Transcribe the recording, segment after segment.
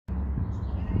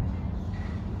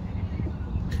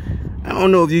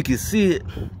don't know if you can see it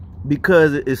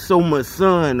because it's so much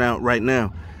sun out right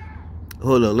now.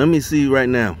 Hold on, let me see right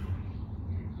now.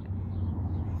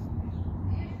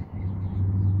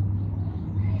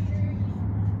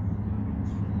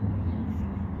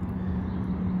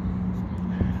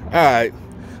 All right,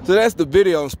 so that's the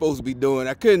video I'm supposed to be doing.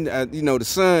 I couldn't, you know, the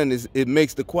sun it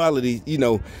makes the quality, you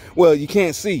know, well, you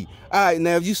can't see. All right,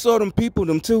 now if you saw them people,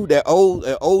 them two, that old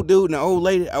dude and the old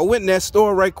lady, I went in that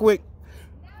store right quick,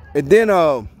 and then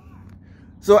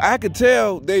so I could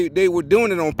tell they were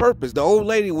doing it on purpose. The old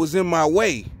lady was in my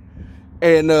way,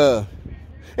 and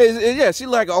yeah, she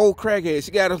like an old crackhead.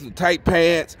 She got on some tight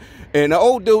pants, and the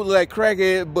old dude like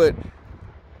crackhead, but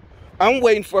I'm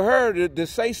waiting for her to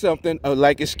say something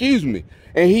like, excuse me.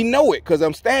 And he know it because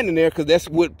I'm standing there, because that's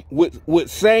what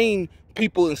sane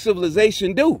people in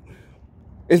civilization do.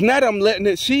 It's not I'm letting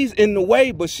it, she's in the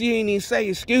way, but she ain't even say,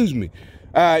 excuse me.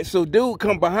 All right, so dude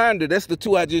come behind her. That's the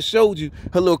two I just showed you.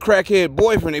 Her little crackhead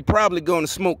boyfriend. They probably going to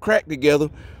smoke crack together.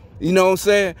 You know what I'm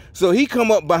saying? So he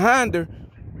come up behind her,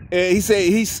 and he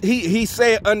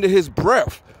said under his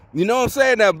breath. You know what I'm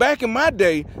saying? Now, back in my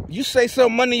day, you say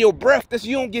something under your breath,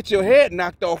 you don't get your head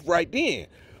knocked off right then.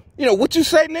 You know, what you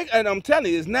say, nigga? And I'm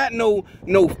telling you, it's not no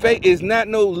fake, it's not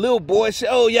no little boy shit.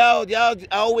 Oh, y'all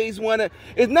always want to.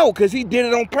 It's no, because he did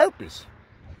it on purpose.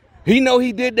 He know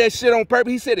he did that shit on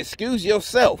purpose. He said, excuse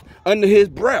yourself, under his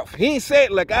breath. He ain't said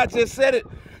it like I just said it.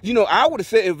 You know, I would have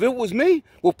said, if it was me,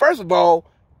 well, first of all,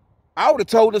 I would have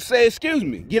told her, say, excuse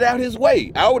me, get out his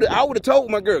way. I would have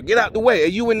told my girl, get out the way. Are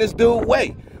you in this dude's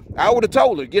way? I would have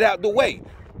told her, get out the way.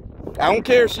 I don't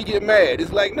care if she get mad.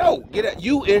 It's like, no, get out.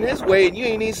 You in his way, and you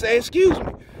ain't even say excuse me.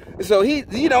 And so he,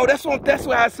 you know, that's what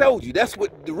I told you. That's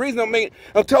what the reason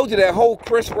I told you that whole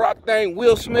Chris Rock thing,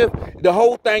 Will Smith, the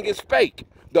whole thing is fake.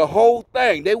 The whole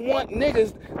thing. They want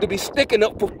niggas to be sticking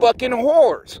up for fucking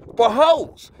whores, for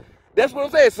hoes. That's what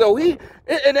I'm saying. So and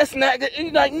that's not,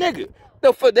 he's like, nigga,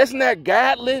 that's not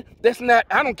godly. That's not,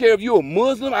 I don't care if you're a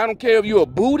Muslim. I don't care if you're a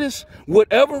Buddhist,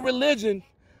 whatever religion.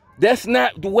 That's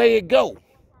not the way it go.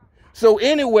 So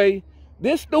anyway,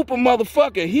 this stupid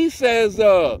motherfucker, he says,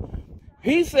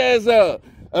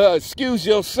 excuse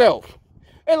yourself.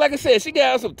 And like I said, she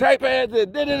got some type ass,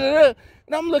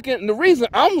 and I'm looking, the reason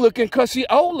I'm looking, because she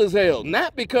old as hell,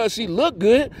 not because she look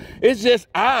good. It's just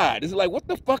odd. It's like, what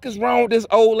the fuck is wrong with this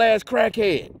old ass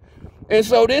crackhead? And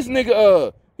so this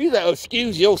nigga, he's like,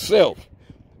 excuse yourself.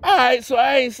 All right, so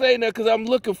I ain't saying that because I'm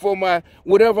looking for my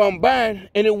whatever I'm buying,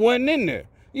 and it wasn't in there.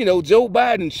 You know, Joe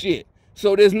Biden shit.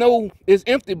 So it's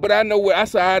empty, but I know where I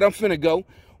said, all right, I'm finna go.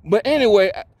 But anyway,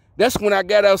 that's when I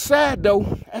got outside,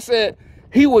 though. I said,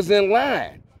 he was in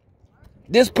line.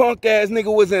 This punk ass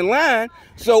nigga was in line.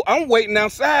 So I'm waiting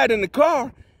outside in the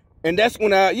car. And that's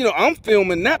when I'm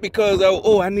filming, not because,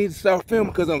 I need to start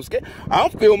filming because I'm scared.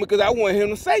 I'm filming because I want him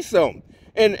to say something.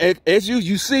 And as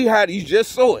you see how you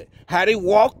just saw it, how they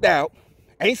walked out.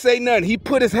 Ain't say nothing. He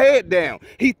put his head down.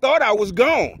 He thought I was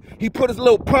gone. He put his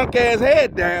little punk ass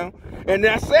head down, and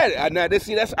then I said it. Now,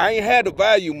 I ain't had the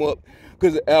volume up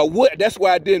because that's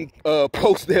why I didn't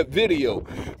post that video,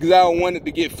 because I don't want it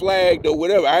to get flagged or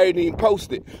whatever. I didn't even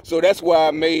post it, so that's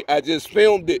why I just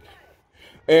filmed it,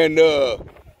 and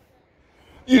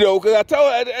because I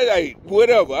told her, hey,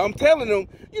 whatever. I'm telling them,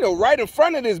 right in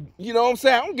front of this, you know what I'm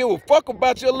saying? I don't give a fuck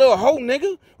about your little hoe,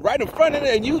 nigga. Right in front of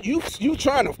it, and you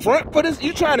trying to front for this?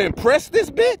 You trying to impress this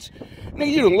bitch?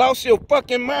 Nigga, you done lost your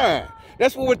fucking mind.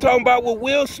 That's what we're talking about with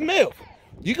Will Smith.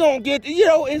 You gonna get,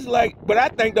 it's like, but I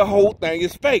think the whole thing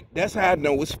is fake. That's how I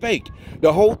know it's fake.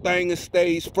 The whole thing is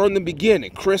staged from the beginning.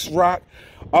 Chris Rock,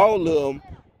 all of them,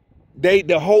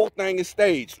 the whole thing is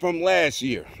staged from last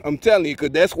year. I'm telling you, because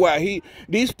that's why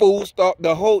these fools thought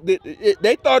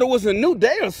they thought it was a new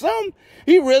day or something.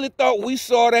 He really thought we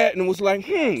saw that and was like,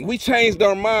 we changed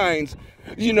our minds.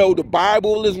 The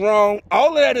Bible is wrong. All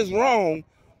of that is wrong.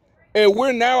 And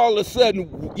we're now all of a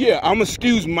sudden, yeah, I'm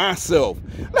excuse myself.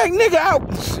 Like,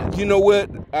 nigga, you know what?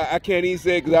 I can't even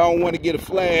say it because I don't want to get a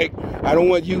flag. I don't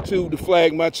want YouTube to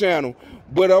flag my channel.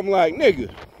 But I'm like,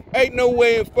 nigga, ain't no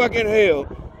way in fucking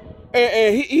hell.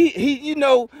 And he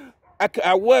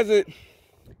I wasn't,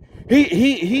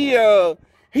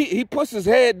 he puts his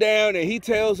head down and he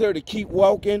tells her to keep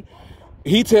walking.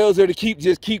 He tells her to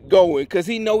just keep going because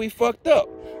he know he fucked up.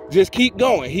 Just keep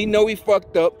going. He know he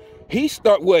fucked up. He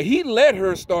let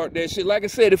her start that shit. Like I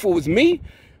said, if it was me,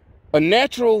 a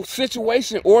natural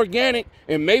situation, organic,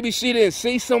 and maybe she didn't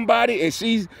see somebody and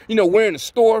she's, wearing a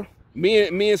store, me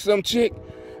and some chick,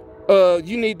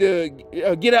 you need to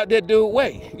get out that dude's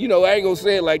way. I ain't gonna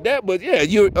say it like that, but yeah,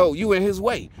 you in his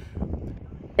way.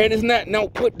 And it's not no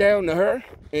put down to her.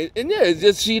 And yeah, it's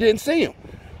just she didn't see him.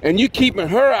 And you keeping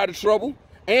her out of trouble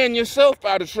and yourself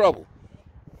out of trouble.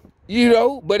 You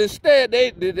know, but instead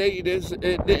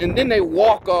and then they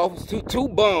walk off, two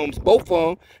bums, both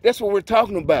of them. That's what we're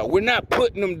talking about. We're not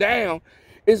putting them down.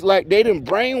 It's like they done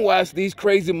brainwashed these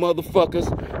crazy motherfuckers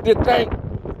to think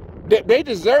that they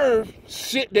deserve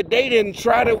shit that they didn't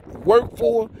try to work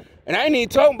for. And I ain't even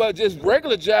talking about just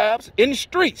regular jobs in the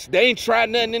streets. They ain't tried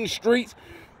nothing in the streets.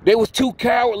 They was too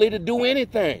cowardly to do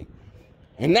anything.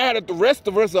 And now that the rest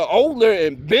of us are older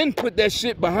and been put that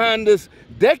shit behind us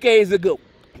decades ago,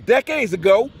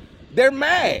 they're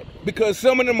mad because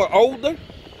some of them are older.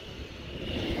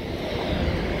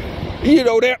 You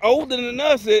know, they're older than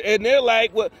us, and they're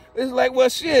like, well, it's like, well,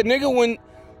 shit, nigga, when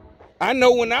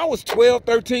I was 12,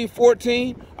 13,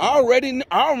 14, I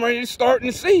already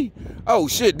starting to see, oh,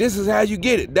 shit, this is how you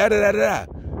get it, da-da-da-da-da.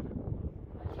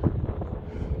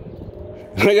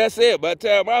 Like I said, by the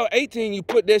time I was 18, you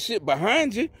put that shit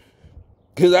behind you,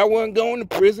 because I wasn't going to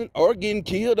prison or getting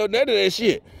killed or none of that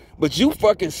shit. But you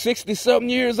fucking 60-something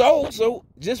years old, so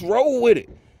just roll with it.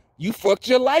 You fucked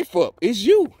your life up. It's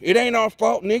you. It ain't our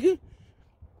fault, nigga.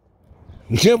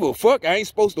 Give a fuck. I ain't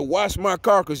supposed to wash my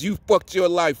car because you fucked your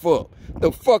life up.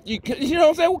 The fuck you know what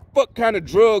I'm saying? What fuck kind of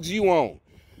drugs you on?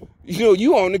 You know,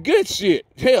 you on the good shit.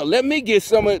 Hell, let me get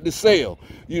some of it to sell.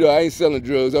 You know, I ain't selling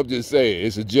drugs. I'm just saying,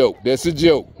 it's a joke. That's a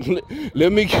joke.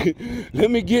 let me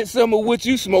get some of what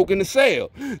you smoking to sell.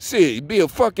 Shit, be a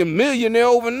fucking millionaire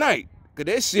overnight. Cause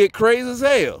that shit crazy as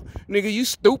hell. Nigga, you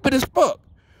stupid as fuck.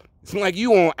 It's like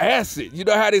you on acid. You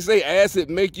know how they say acid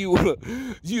make you,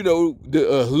 you know,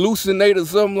 hallucinate or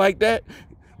something like that?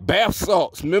 Bath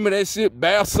salts. Remember that shit?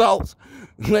 Bath salts?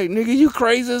 Like, nigga, you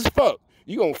crazy as fuck.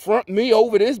 You gonna front me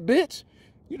over this bitch?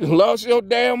 You done lost your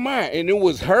damn mind. And it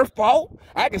was her fault?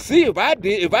 I can see if I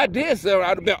did something,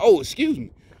 I'd have been, oh, excuse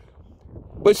me.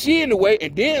 But she in the way,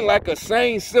 and then like a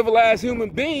sane, civilized human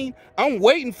being, I'm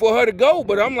waiting for her to go,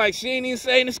 but I'm like, she ain't even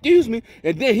saying excuse me.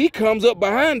 And then he comes up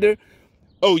behind her,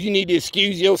 oh, you need to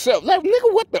excuse yourself. Like,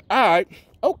 nigga, what the, all right,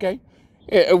 okay.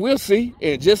 Yeah, we'll see.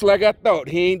 And just like I thought,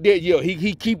 he ain't dead. Yo,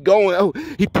 he keep going. Oh,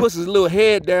 he puts his little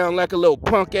head down like a little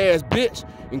punk ass bitch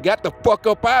and got the fuck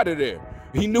up out of there.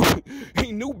 He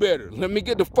knew better. Let me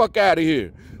get the fuck out of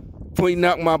here before he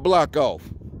knock my block off.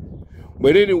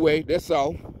 But anyway, that's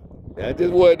all. That's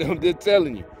just what I'm just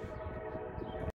telling you.